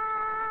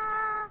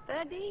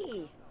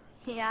 Badi.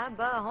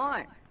 Yaba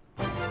Horn.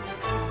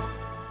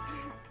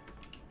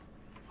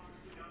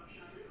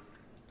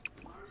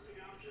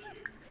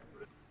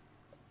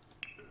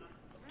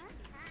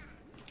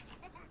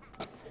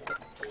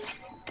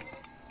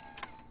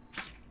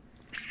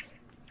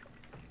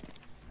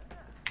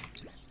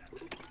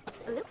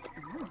 Looks.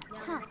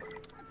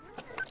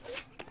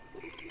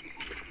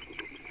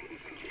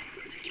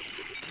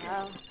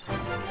 Huh.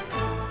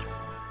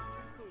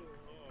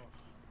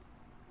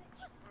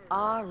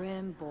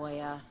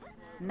 Arimboya.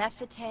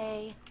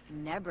 Mephite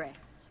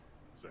Nebris.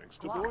 Thanks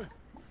to boy.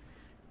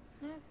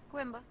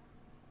 Quimba.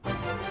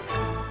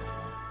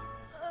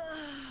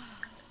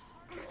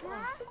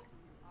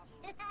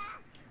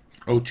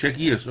 Oh, check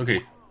ears.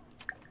 Okay.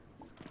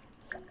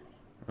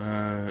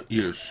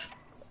 Ears.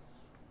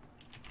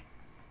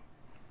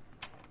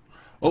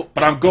 Oh,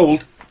 but I'm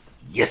gold.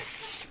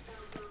 Yes.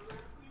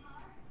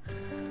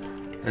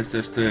 Let's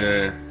just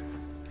get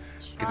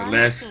a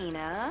last.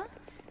 Charmtina.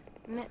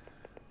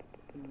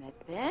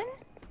 Mipin.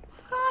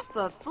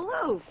 Kaffa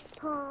Floof.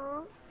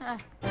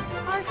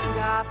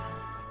 Arsagop.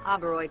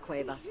 Aberoi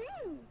Quava.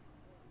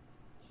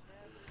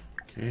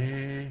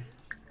 Okay.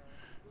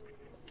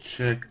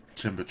 Check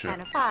temperature.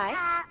 Anafai.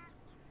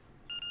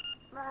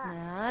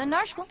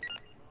 Narshkul.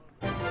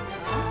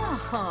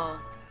 Oh,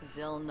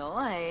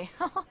 Zilnoi.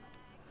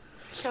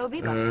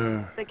 Chobiba.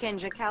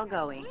 Bakindra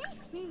Kalgoi.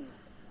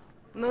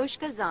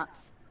 Mushka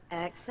Zants.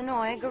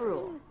 Exanoi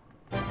Garul.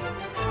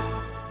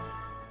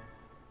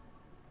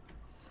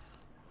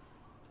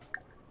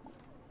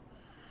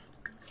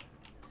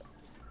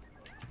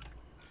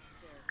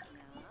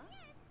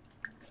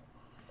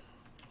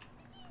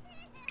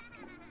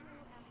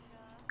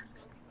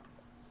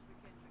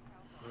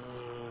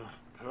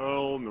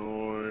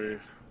 Pelnoi.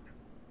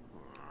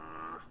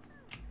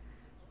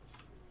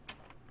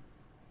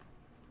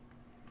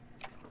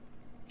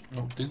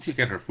 Oh, didn't she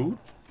get her food?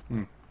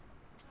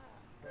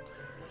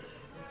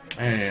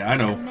 Hey, I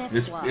know.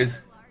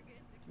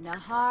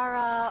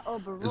 Nahara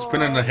Oberoi. It's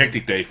been a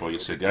hectic day for you,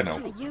 Sid. I know.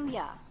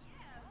 Yuya.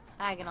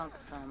 Aganol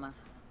Kasoma.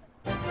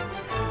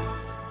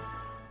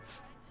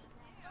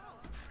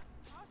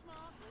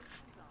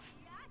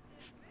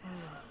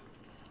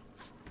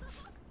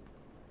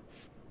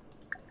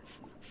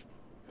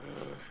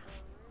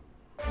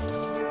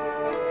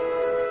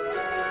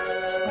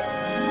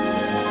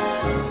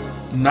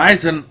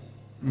 Nice and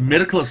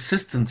medical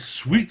assistant.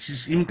 Sweet,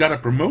 she's even got a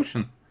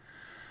promotion.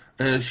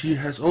 She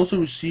has also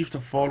received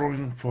the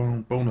following for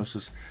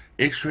bonuses.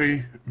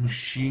 X-ray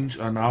machines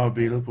are now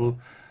available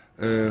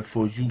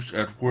for use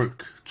at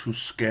work to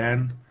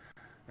scan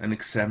and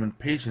examine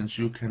patients.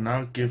 You can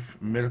now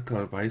give medical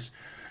advice.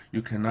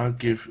 You can now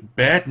give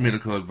bad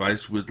medical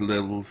advice with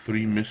level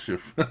 3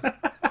 mischief.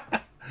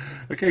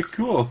 Okay,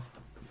 cool.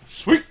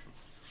 Sweet.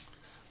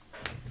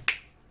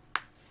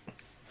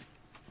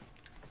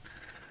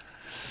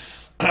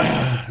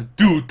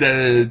 Dude,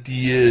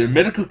 the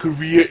medical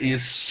career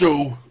is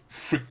so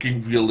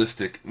freaking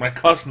realistic. My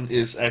cousin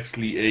is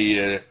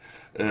actually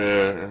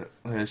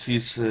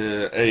she's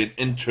an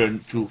intern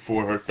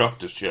for her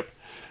doctorship.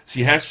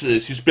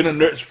 She's been a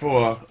nurse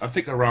for I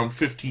think around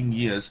 15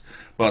 years,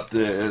 but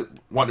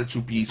wanted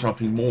to be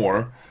something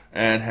more,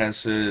 and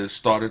has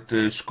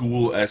started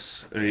school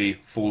as a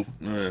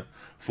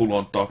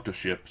full-on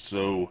doctorship.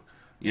 So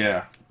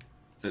yeah,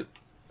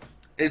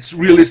 it's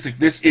realistic.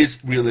 This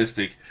is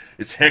realistic.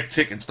 It's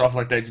hectic and stuff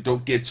like that. You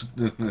don't get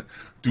to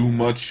do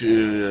much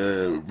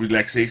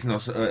relaxation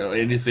or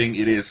anything.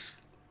 It is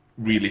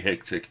really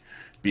hectic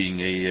being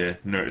a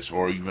nurse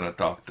or even a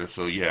doctor.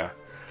 So yeah,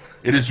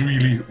 it is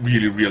really,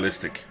 really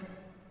realistic.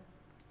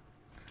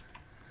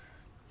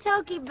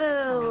 Toki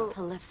Boo.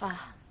 Palifa.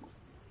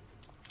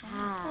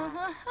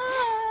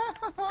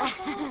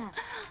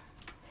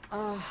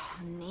 Oh,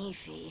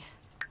 Neefy.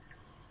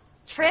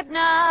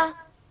 Tripna.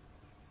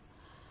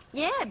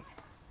 Yeah.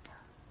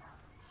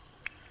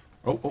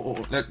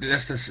 Oh!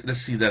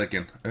 Let's see that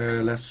again.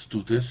 Let's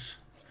do this.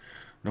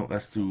 No,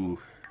 let's do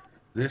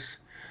this,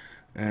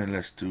 and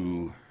let's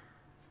do.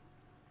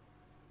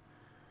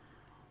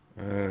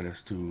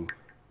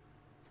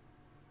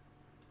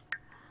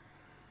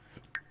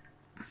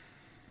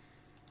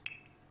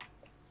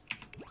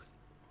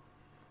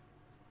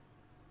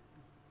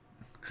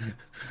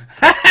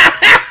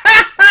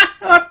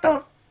 What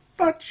the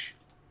fudge?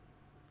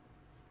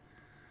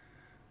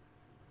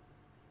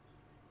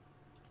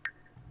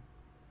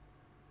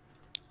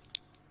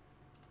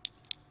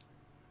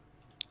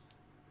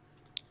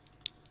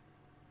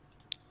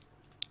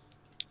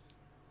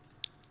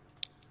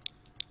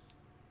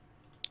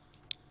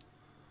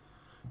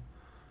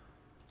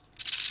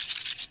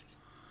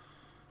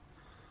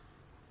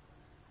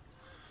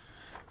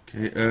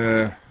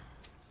 Okay,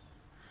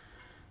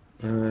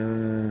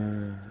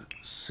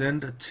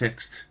 Send a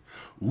text.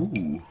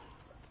 Ooh.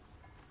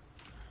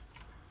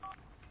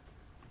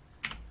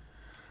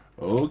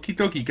 Okie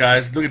dokie,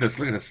 guys. Look at this.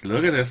 Look at this.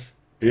 Look at this.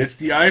 It's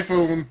the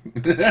iPhone.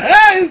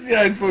 It's the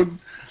iPhone.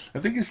 I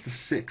think it's the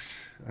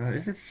 6.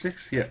 Is it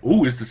 6? Yeah.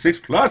 Ooh, it's the 6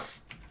 Plus.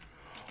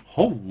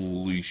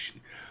 Holy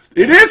shit.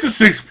 It is the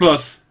 6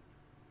 Plus.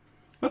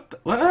 What the?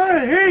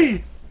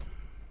 Hey.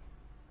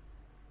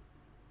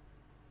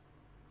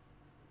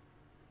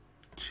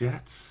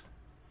 Chats.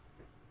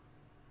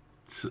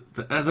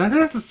 That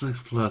is the 6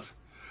 Plus.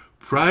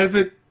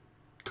 Private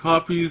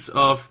copies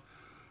of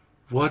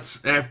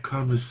WhatsApp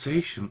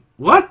conversation.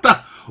 What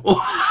the?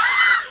 Oh.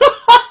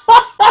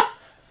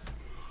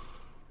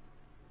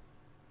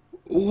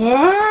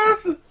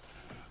 What?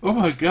 Oh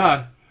my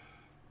god.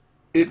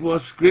 It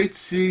was great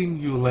seeing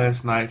you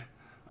last night.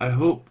 I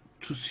hope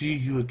to see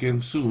you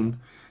again soon.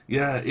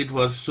 Yeah, it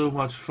was so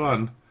much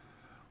fun.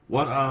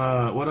 What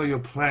are your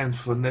plans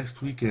for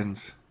next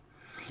weekends?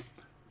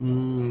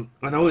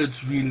 I know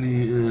it's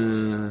really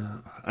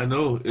I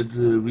know it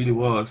really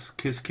was.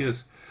 Kiss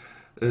kiss.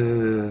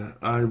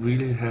 I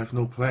really have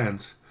no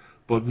plans,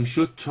 but we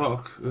should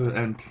talk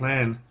and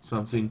plan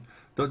something,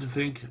 don't you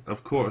think?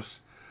 Of course.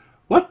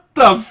 What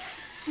the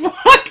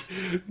fuck?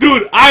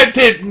 Dude, I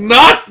did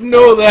not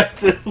know that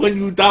when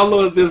you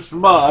download this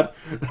mod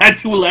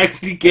that you will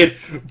actually get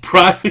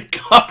private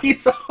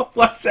copies of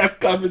WhatsApp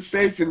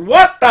conversation.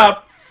 What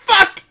the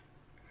fuck?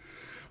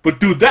 But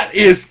dude, that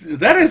is an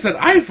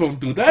iPhone,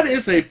 dude. That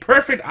is a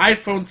perfect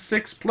iPhone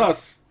 6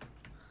 Plus.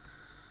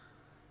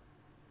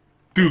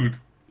 Dude.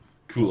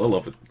 Cool, I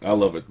love it. I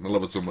love it. I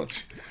love it so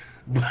much.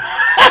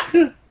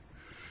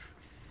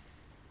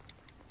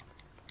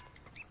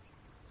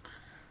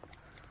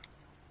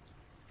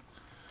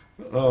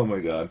 Oh my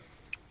god.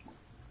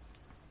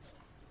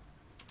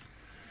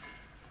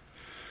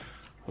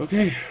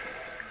 Okay.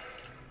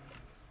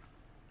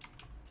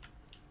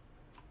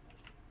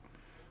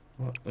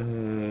 Well,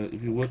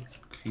 if you would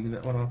clean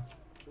that one up.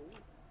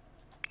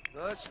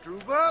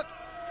 Strubert?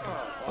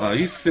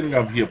 He's sitting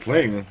up here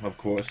playing, of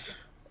course.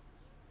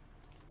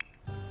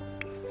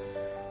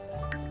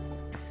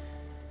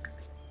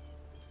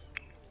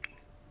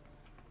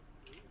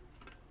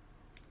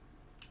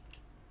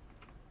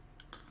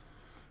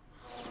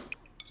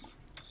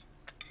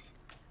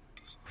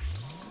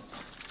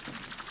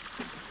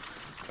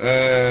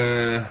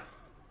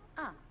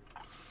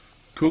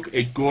 Cook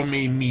a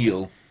gourmet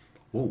meal.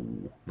 Oh,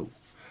 no.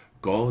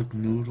 Garlic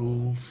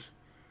noodles.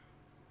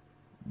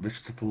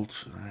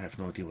 Vegetables. I have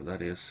no idea what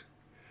that is.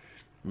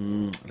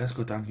 Let's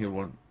go down here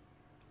one.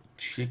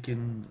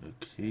 Chicken.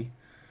 Okay.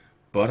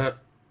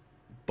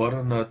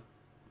 Butternut.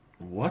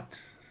 What?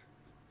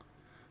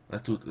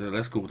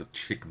 Let's go with the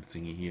chicken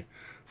thingy here.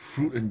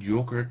 Fruit and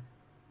yogurt.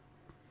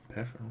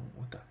 Pepper.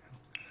 What the hell?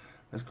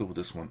 Let's go with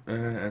this one.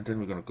 And then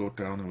we're gonna go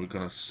down and we're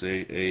gonna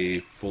say a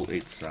full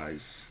 8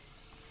 size.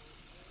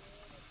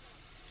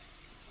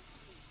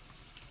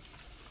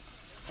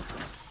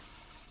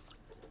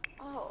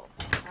 Oh.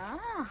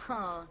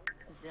 Oh.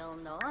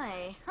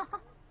 Zilnoy.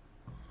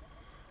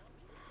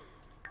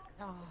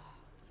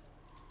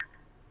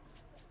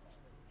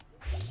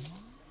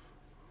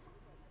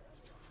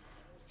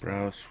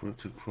 Browse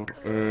to quote.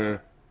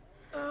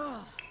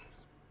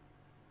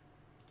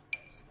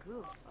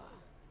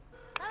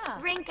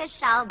 Rinka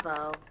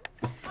Shalbo.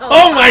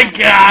 Oh my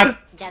god!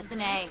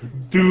 Jasane.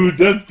 Dude,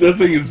 that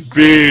thing is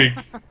big.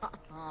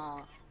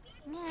 Oh.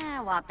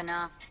 Yeah,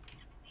 Wapana.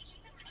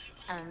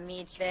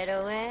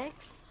 Amichveroex.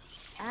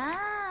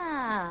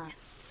 Ah.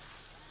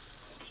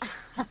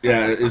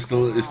 Yeah, it's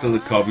still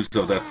the copies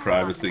of that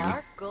private thing.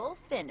 Marco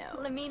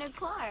Fino. Lamina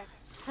Clark.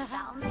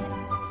 Salmon.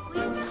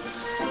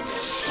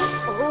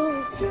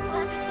 Oh.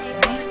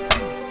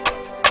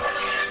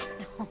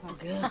 Oh,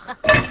 good.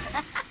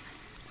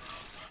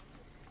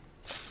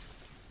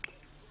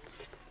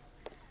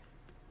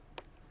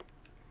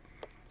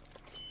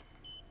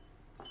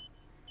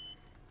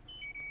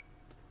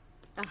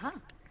 Uh-huh.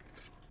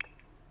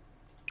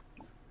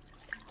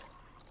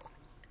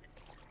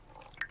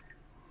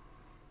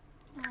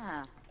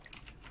 Ah.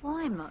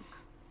 Wymook.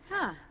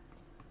 Huh.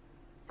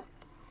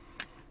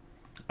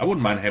 I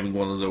wouldn't mind having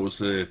one of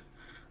those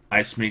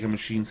ice maker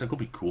machines. That could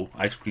be cool.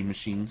 Ice cream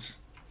machines.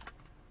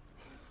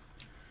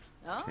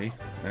 Oh. Okay,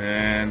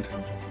 and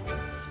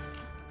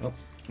oh,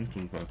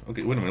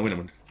 okay. Wait a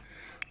minute.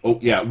 Oh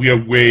yeah, we are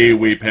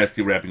way past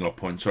the wrapping up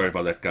point. Sorry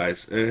about that,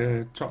 guys.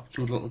 Talk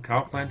to the little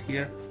cow plant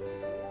here.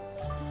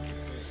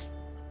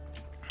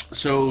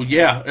 So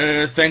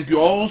yeah, thank you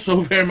all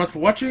so very much for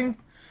watching.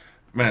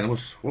 Man, it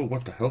was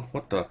what the hell?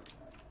 What the?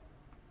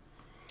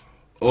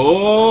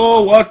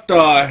 Oh, what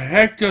the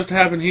heck just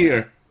happened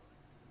here?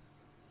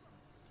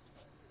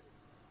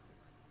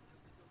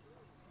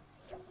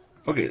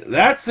 Okay,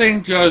 that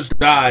thing just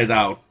died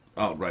out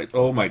outright.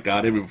 Oh my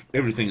god,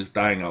 everything is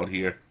dying out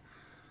here.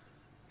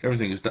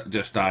 Everything is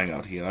just dying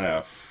out here. I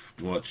have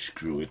what?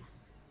 Screw it.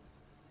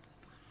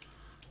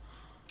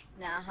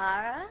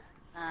 Nahara.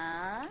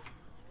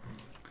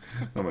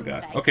 Oh my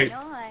god. Okay.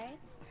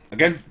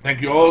 Again,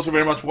 thank you all so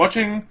very much for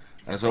watching.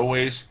 As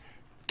always,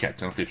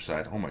 catch on the flip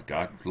side. Oh my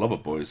god, Lover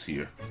Boy is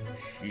here.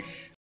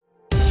 Sheesh.